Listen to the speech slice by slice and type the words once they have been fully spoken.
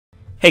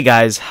Hey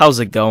guys, how's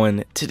it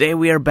going? Today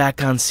we are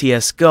back on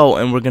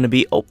CSGO and we're going to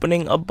be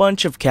opening a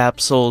bunch of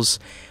capsules,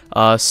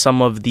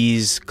 some of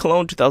these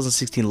Cologne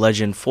 2016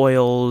 Legend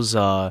foils,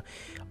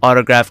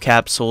 autograph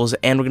capsules,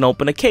 and we're going to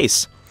open a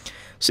case.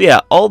 So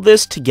yeah, all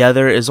this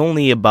together is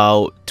only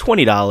about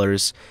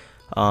 $20,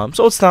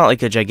 so it's not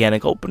like a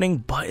gigantic opening,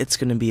 but it's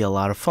going to be a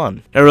lot of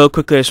fun. Now real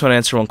quickly, I just want to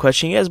answer one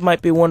question. You guys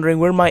might be wondering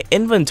where my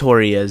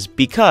inventory is,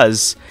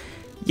 because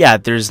yeah,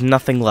 there's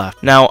nothing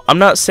left. Now, I'm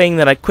not saying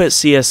that I quit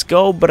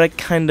CSGO, but I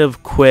kind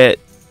of quit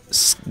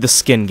the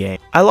skin game.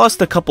 I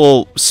lost a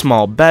couple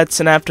small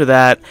bets, and after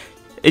that,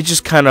 it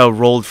just kind of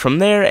rolled from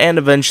there, and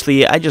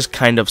eventually I just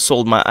kind of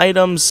sold my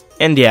items,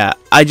 and yeah,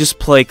 I just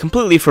play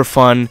completely for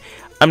fun.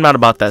 I'm not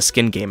about that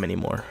skin game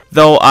anymore.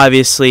 Though,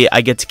 obviously, I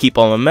get to keep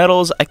all my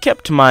medals. I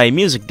kept my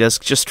music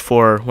disc just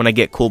for when I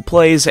get cool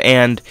plays,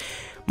 and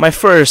my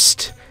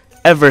first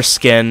ever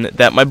skin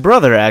that my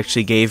brother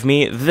actually gave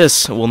me,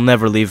 this will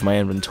never leave my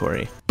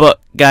inventory. But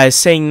guys,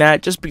 saying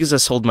that, just because I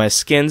sold my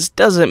skins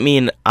doesn't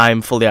mean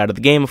I'm fully out of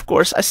the game. Of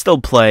course, I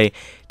still play,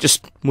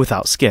 just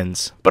without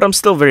skins. But I'm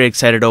still very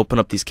excited to open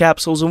up these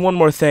capsules. And one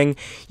more thing,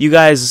 you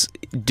guys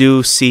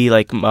do see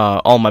like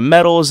all my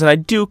medals, and I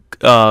do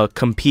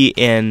compete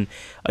in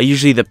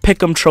usually the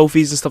pick'em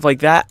trophies and stuff like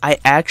that. I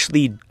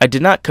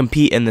did not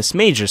compete in this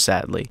major,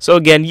 sadly. So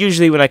again,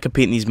 usually when I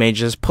compete in these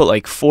majors, put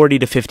like $40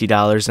 to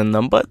 $50 in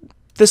them, but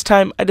this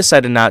time I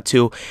decided not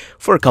to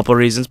for a couple of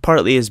reasons.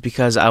 Partly is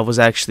because I was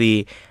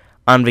actually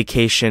on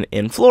vacation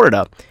in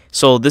Florida.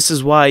 So this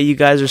is why you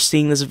guys are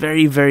seeing this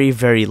very, very,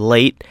 very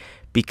late,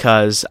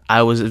 because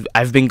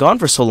I've been gone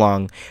for so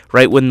long.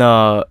 Right when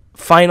the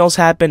finals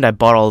happened, I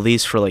bought all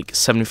these for like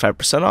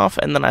 75% off,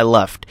 and then I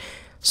left.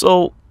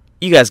 So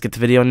you guys get the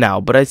video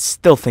now, but I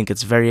still think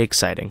it's very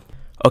exciting.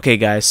 Okay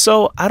guys,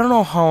 so I don't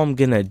know how I'm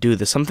gonna do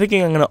this. I'm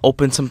thinking I'm gonna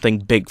open something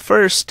big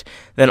first,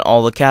 then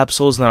all the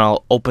capsules, then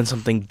I'll open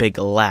something big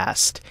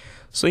last.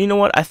 So you know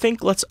what, I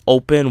think let's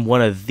open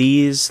one of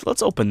these.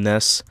 Let's open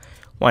this.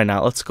 Why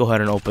not? Let's go ahead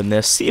and open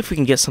this, see if we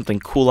can get something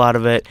cool out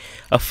of it.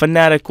 A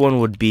Fnatic one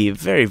would be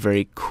very,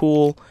 very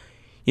cool.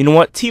 You know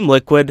what, Team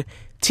Liquid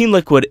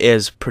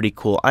is pretty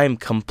cool. I am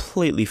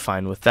completely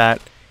fine with that.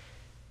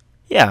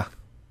 Yeah,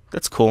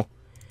 that's cool.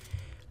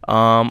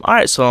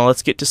 Alright, so now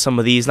let's get to some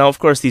of these. Now, of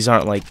course, these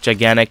aren't like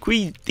gigantic.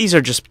 These are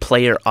just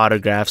player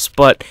autographs,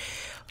 but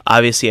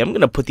obviously I'm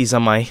going to put these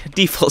on my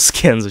default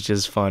skins, which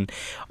is fun.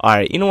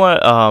 Alright, you know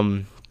what?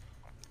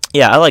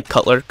 Yeah, I like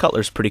Cutler.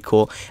 Cutler's pretty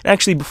cool. And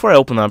actually, before I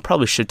open them, I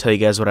probably should tell you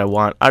guys what I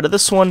want. Out of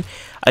this one,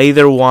 I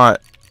either want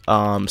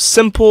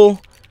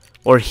Simple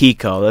or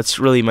Hiko. That's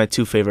really my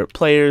two favorite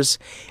players.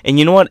 And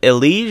you know what?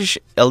 Elige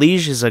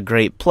is a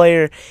great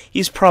player.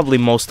 He's probably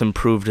most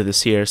improved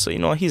this year, so you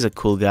know what? He's a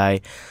cool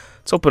guy.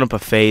 Let's open up a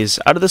phase.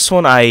 Out of this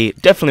one, I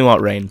definitely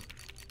want Rain.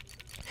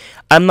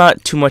 I'm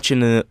not too much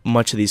into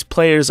much of these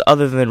players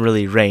other than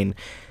really Rain.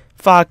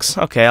 Fox,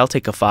 okay, I'll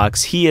take a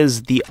Fox. He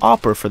is the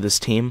AWPer for this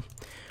team,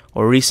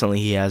 or recently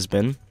he has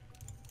been.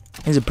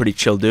 He's a pretty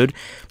chill dude,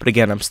 but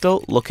again, I'm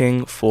still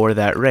looking for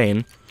that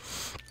Rain.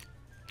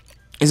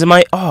 Is it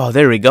my... Oh,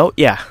 there we go.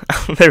 Yeah,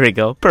 there we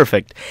go.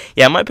 Perfect.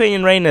 Yeah, in my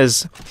opinion, Rain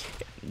is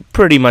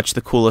pretty much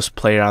the coolest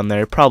player on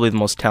there. Probably the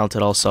most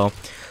talented also.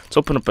 Let's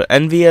open up an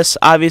Envious.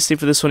 Obviously,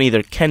 for this one,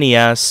 either Kenny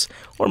S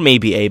or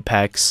maybe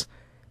Apex.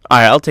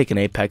 Alright, I'll take an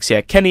Apex. Yeah,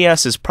 Kenny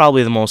S is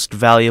probably the most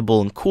valuable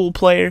and cool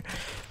player.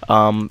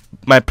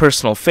 My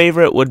personal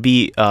favorite would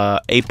be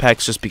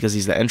Apex, just because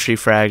he's the entry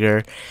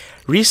fragger.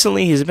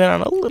 Recently, he's been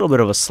on a little bit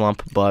of a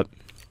slump, but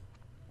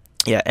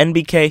yeah,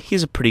 NBK,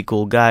 he's a pretty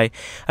cool guy.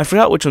 I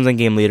forgot which one's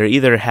in-game leader,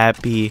 either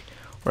Happy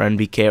or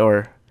NBK,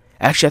 or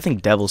actually, I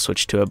think Devil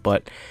switched to it,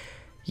 but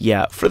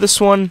yeah, for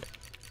this one,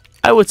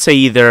 I would say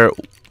either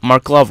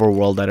Marklov or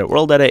World Edit.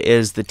 World Edit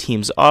is the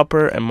team's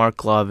AWPer, and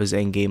Marklov is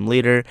in-game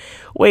leader.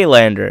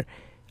 Waylander,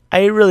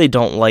 I really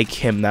don't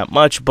like him that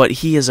much, but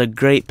he is a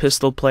great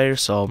pistol player,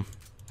 so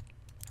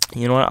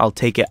you know what, I'll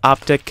take it.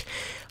 Optic,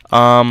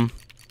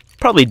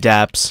 probably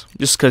Daps,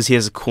 just because he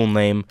has a cool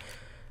name.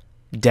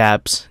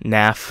 Daps,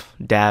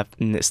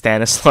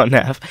 Stanislaw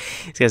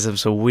Naf. These guys have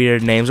some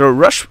weird names. Or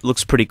Rush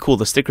looks pretty cool.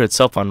 The sticker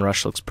itself on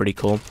Rush looks pretty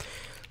cool.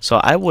 So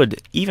I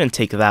would even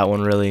take that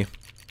one, really.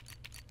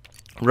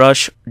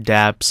 Rush,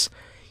 Daps.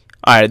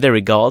 Alright, there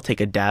we go. I'll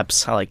take a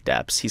Daps. I like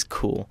Daps. He's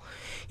cool.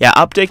 Yeah,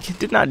 Optic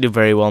did not do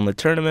very well in the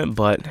tournament,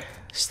 but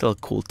still a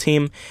cool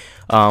team.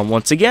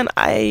 Once again,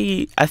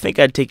 I think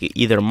I'd take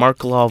either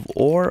Marklov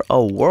or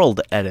a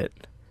World Edit.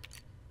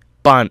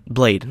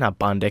 Blade, not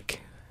Bondic.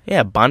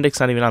 Yeah,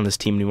 Bondic's not even on this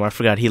team anymore. I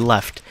forgot he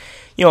left.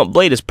 You know,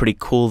 Blade is pretty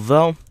cool,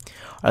 though.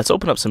 Alright, let's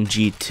open up some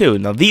G2.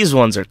 Now, these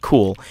ones are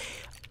cool.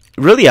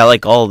 Really, I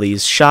like all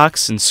these.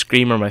 Shocks and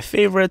Scream are my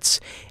favorites.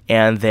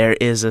 And there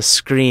is a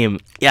Scream.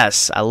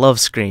 Yes, I love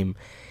Scream.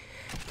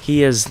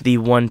 He is the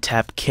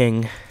one-tap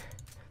king.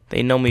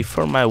 They know me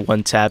for my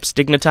one-taps.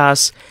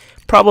 Dignitas,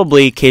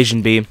 probably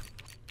Cajun B.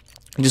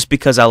 Just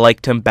because I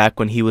liked him back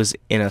when he was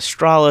in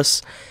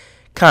Astralis.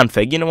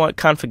 Config, you know what?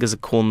 Config is a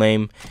cool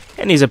name.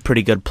 And he's a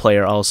pretty good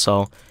player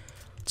also.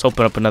 Let's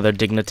open up another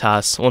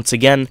Dignitas. Once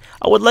again,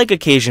 I would like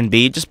Occasion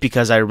B just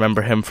because I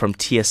remember him from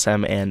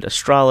TSM and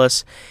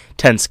Astralis.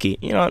 Tensky.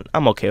 You know what?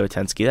 I'm okay with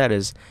Tensky. That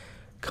is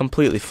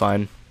completely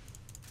fine.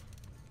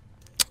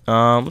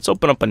 Let's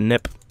open up a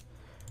Nip.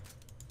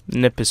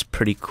 Nip is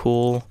pretty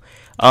cool.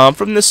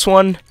 From this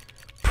one,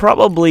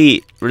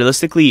 probably,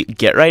 realistically,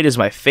 Get Right is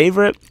my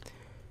favorite.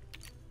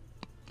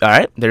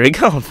 Alright, there we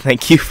go.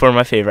 Thank you for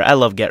my favorite. I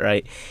love Get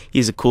Right.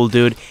 He's a cool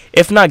dude.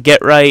 If not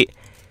Get Right...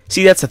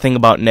 See, that's the thing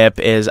about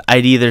Nip, is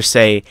I'd either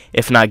say,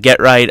 if not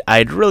Get Right,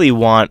 I'd really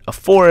want a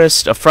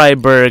Forest, a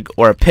Freiburg,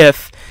 or a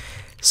Pith.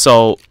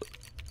 So,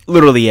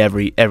 literally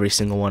every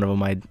single one of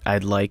them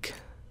I'd like.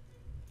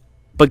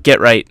 But Get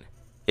Right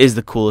is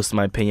the coolest in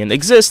my opinion.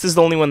 Exist is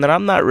the only one that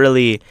I'm not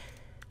really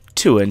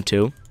too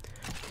into.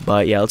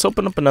 But yeah, let's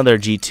open up another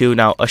G2.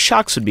 Now, a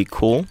Shocks would be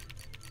cool.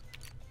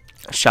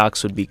 A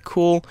Shocks would be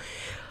cool.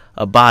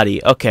 A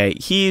Body. Okay,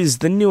 he's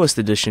the newest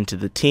addition to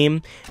the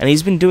team, and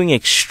he's been doing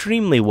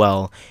extremely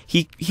well.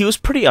 He was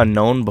pretty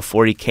unknown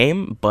before he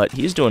came, but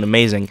he's doing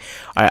amazing.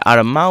 Alright, out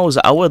of Maus,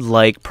 I would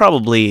like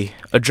probably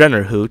a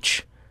Drenner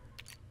Hooch.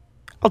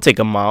 I'll take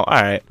a Mau.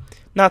 Alright.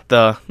 Not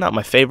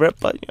my favorite,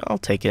 but you know, I'll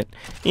take it.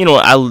 You know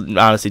what, I'll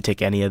honestly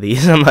take any of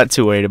these. I'm not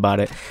too worried about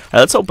it. Alright,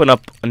 let's open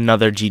up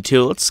another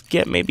G2. Let's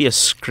get maybe a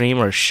Scream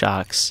or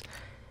Shocks.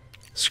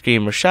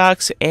 Scream or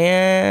Shocks,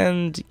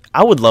 and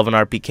I would love an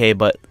RPK,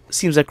 but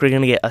seems like we're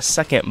going to get a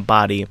second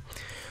Body,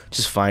 which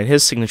is fine.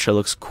 His signature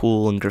looks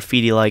cool and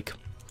graffiti-like.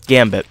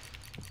 Gambit.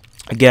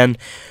 Again,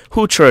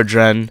 Hooch or a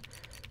Dren.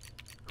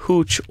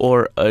 Hooch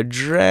or a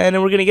Dren,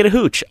 and we're going to get a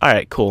Hooch.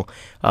 Alright, cool.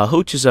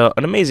 Hooch is an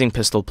amazing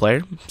pistol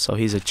player, so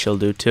he's a chill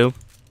dude too.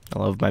 I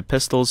love my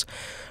pistols.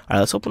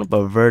 Alright, let's open up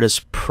a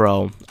Virtus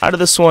Pro. Out of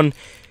this one,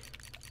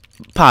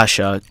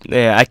 Pasha.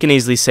 Yeah, I can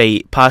easily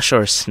say Pasha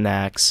or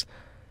Snacks.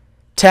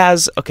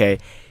 Taz, okay.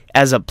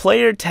 As a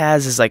player,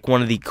 Taz is like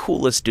one of the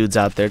coolest dudes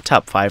out there,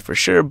 top 5 for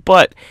sure,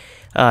 but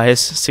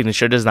his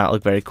signature does not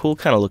look very cool,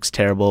 kind of looks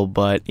terrible,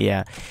 but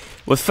yeah.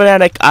 With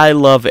Fnatic, I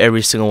love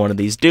every single one of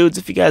these dudes.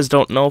 If you guys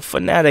don't know,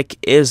 Fnatic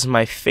is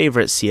my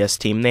favorite CS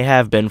team. They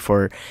have been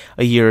for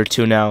a year or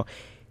two now.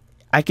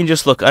 I can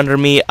just look under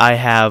me. I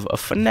have a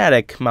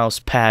Fnatic mouse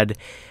pad.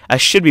 I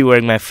should be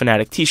wearing my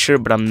Fnatic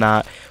t-shirt, but I'm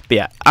not. But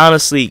yeah,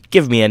 honestly,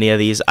 give me any of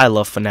these. I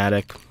love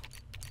Fnatic.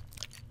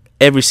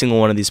 Every single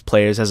one of these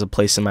players has a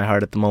place in my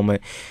heart at the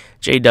moment.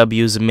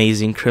 JW is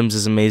amazing, Crims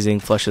is amazing,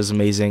 Flush is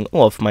amazing,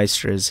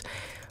 Wolfmeister is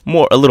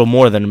a little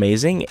more than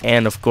amazing,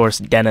 and of course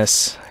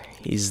Dennis,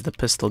 he's the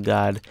pistol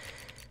god.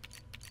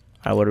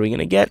 Alright, what are we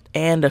gonna get?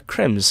 And a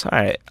Crims.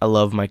 Alright, I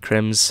love my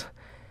Crims.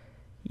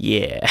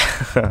 Yeah.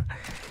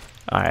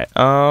 Alright,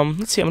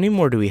 let's see, how many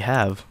more do we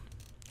have?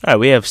 Alright,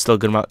 we have still a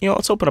good amount. You know,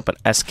 let's open up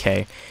an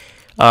SK.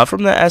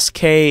 From the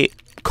SK,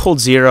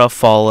 Coldzera,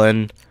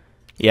 Fallen.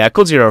 Yeah,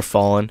 Coldzera,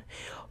 Fallen.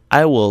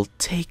 I will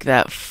take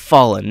that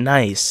Fallen.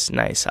 Nice,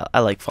 nice. I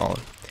like Fallen.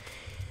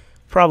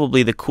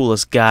 Probably the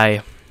coolest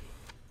guy.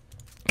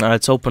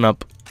 Let's open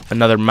up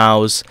another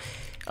Maus.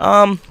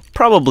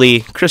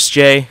 Probably Chris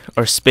J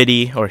or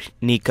Spitty or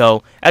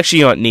Nico. Actually,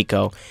 you know what,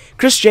 Nico.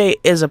 Chris J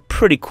is a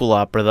pretty cool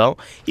opera though.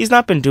 He's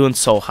not been doing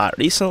so hot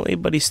recently,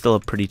 but he's still a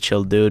pretty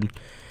chill dude.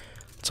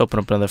 Let's open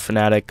up another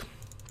Fnatic.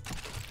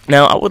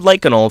 Now, I would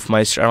like an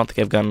Olafmeister. I don't think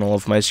I've gotten an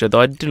Olafmeister,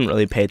 though I didn't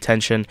really pay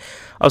attention.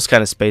 I was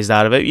kind of spaced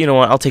out of it. You know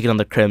what? I'll take it on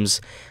the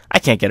Crims. I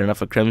can't get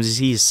enough of Crims.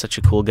 He's such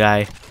a cool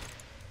guy.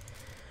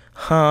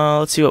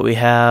 Let's see what we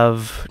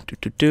have.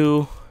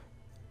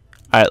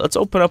 Alright, let's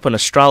open up an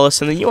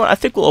Astralis, and then, you know what? I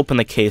think we'll open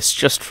the case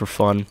just for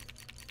fun.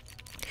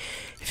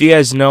 If you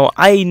guys know,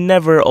 I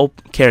never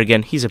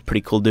Kerrigan, he's a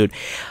pretty cool dude.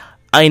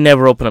 I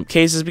never open up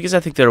cases because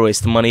I think they're a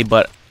waste of money,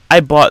 but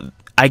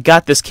I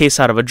got this case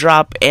out of a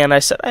drop, and I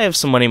said, I have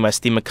some money in my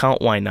Steam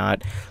account, why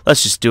not?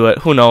 Let's just do it.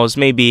 Who knows,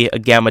 maybe a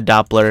Gamma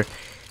Doppler.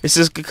 This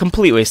is a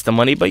complete waste of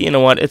money, but you know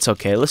what? It's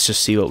okay. Let's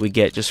just see what we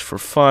get just for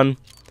fun.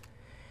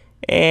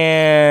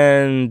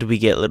 And we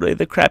get literally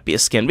the crappiest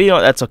skin, but you know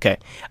what? That's okay.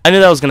 I knew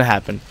that was going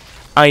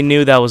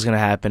to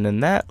happen.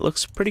 And that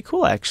looks pretty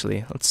cool,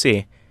 actually. Let's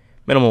see.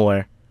 Minimal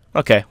wear.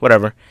 Okay,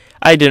 whatever.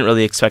 I didn't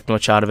really expect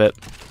much out of it.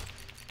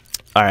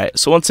 Alright,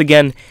 so once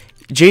again,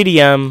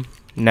 JDM...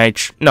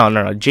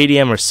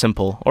 JDM or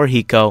Simple or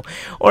Hiko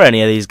or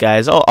any of these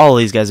guys. All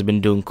these guys have been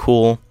doing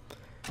cool.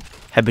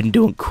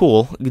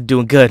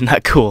 Doing good,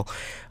 not cool.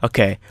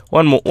 Okay,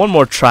 one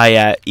more try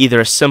at either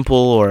a Simple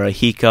or a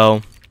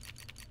Hiko.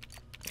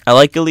 I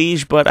like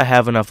Elige, but I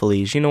have enough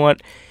Elige. You know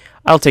what?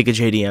 I'll take a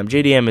JDM.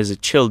 JDM is a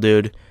chill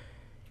dude.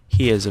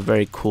 He is a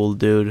very cool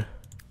dude.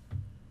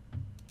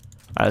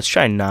 Alright, let's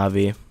try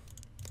Navi.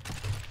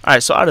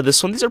 Alright, so out of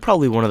this one, these are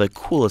probably one of the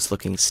coolest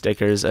looking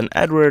stickers. An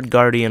Edward,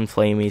 Guardian,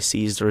 Flamey,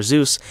 Seized, or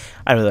Zeus.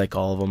 I really like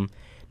all of them.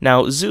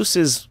 Now, Zeus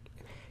is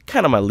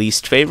kind of my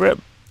least favorite,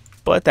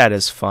 but that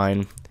is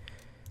fine.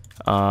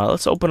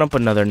 Let's open up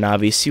another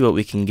Navi, see what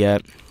we can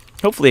get.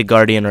 Hopefully a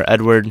Guardian or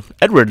Edward.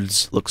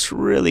 Edward's looks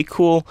really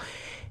cool.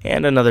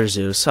 And another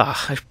Zeus.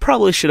 I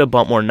probably should have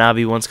bought more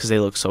Navi ones because they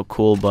look so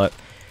cool, but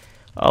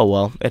oh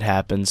well, it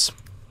happens.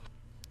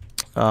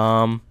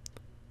 Let's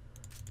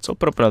Let's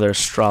open up another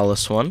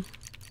Astralis one.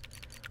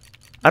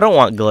 I don't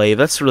want Glaive.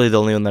 That's really the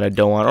only one that I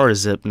don't want. Or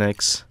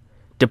Zipnix.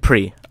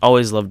 Dupree.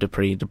 Always loved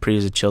Dupree. Dupree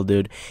is a chill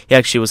dude. He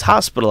actually was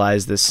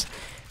hospitalized this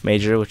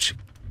major, which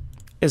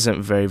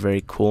isn't very,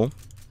 very cool.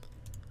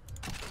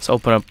 Let's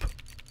open up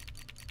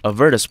a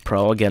Virtus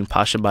Pro. Again,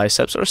 Pasha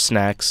Biceps or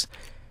Snacks.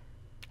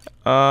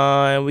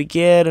 And we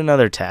get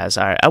another Taz.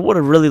 Alright, I would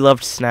have really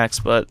loved Snacks,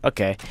 but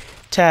okay.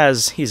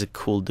 Taz, he's a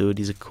cool dude.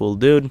 He's a cool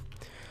dude.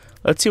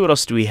 Let's see what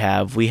else do we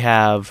have. We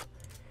have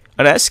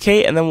an SK,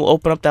 and then we'll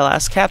open up that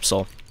last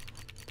capsule.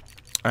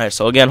 Alright,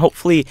 so again,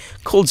 hopefully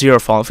Cold Zero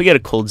falling. If we get a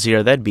Cold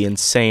Zero, that'd be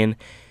insane.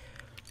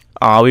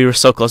 Aw, we were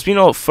so close. But you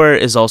know what? Fur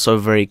is also a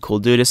very cool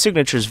dude. His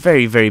signature is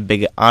very, very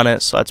big on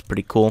it, so that's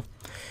pretty cool.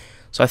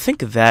 So I think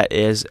that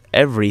is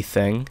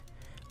everything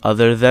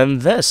other than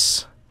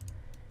this.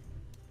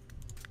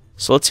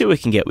 So let's see what we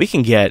can get. We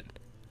can get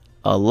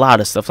a lot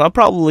of stuff. Now,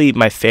 probably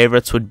my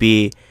favorites would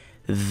be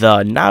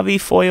the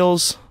Navi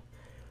foils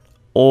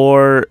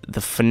or the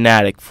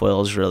Fnatic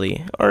foils,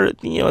 really. Or,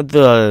 you know,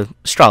 the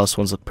Astralis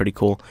ones look pretty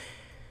cool.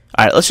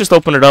 Alright, let's just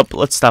open it up.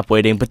 Let's stop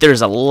waiting. But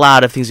there's a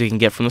lot of things we can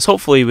get from this.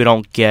 Hopefully we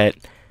don't get...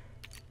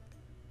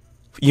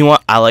 You know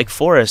what? I like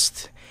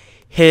Forest.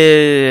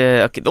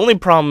 Okay, the only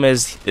problem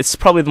is it's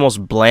probably the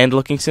most bland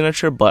looking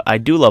signature, but I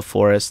do love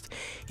Forest.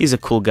 He's a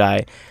cool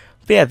guy.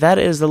 But yeah, that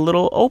is the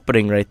little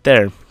opening right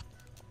there.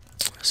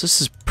 So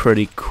this is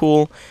pretty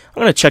cool.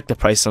 I'm going to check the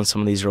price on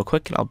some of these real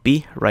quick, and I'll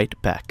be right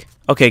back.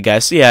 Okay,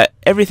 guys, so yeah,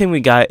 everything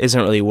we got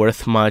isn't really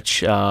worth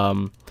much.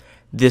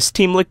 This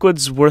Team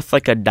Liquid's worth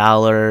like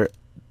 $1.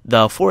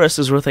 The Forest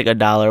is worth like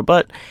 $1,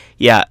 but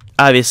yeah,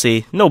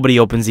 obviously nobody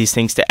opens these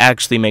things to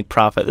actually make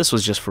profit. This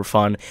was just for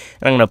fun,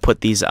 and I'm gonna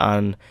put these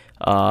on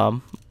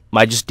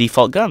my just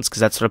default guns because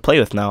that's what I play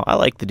with now. I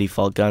like the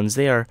default guns;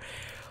 they are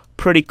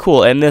pretty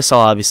cool, and this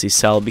I'll obviously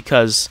sell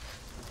because,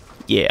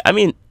 yeah, I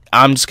mean,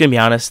 I'm just gonna be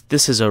honest.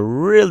 This is a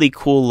really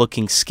cool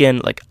looking skin.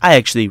 Like, I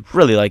actually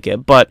really like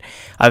it, but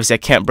obviously I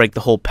can't break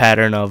the whole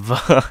pattern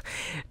of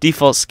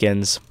default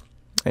skins.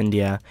 And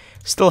yeah,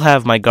 still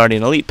have my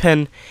Guardian Elite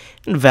pin.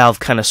 And Valve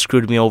kind of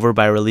screwed me over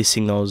by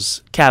releasing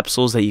those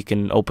capsules that you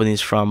can open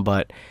these from,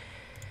 but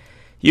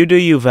you do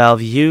you,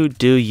 Valve, you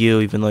do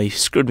you, even though you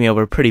screwed me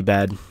over pretty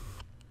bad.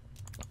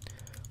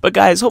 But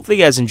guys, hopefully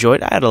you guys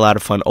enjoyed. I had a lot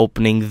of fun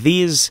opening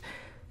these,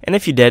 and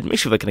if you did, make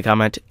sure to like and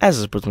comment, as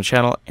it supports my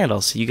channel, and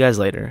I'll see you guys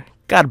later.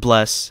 God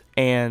bless,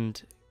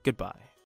 and goodbye.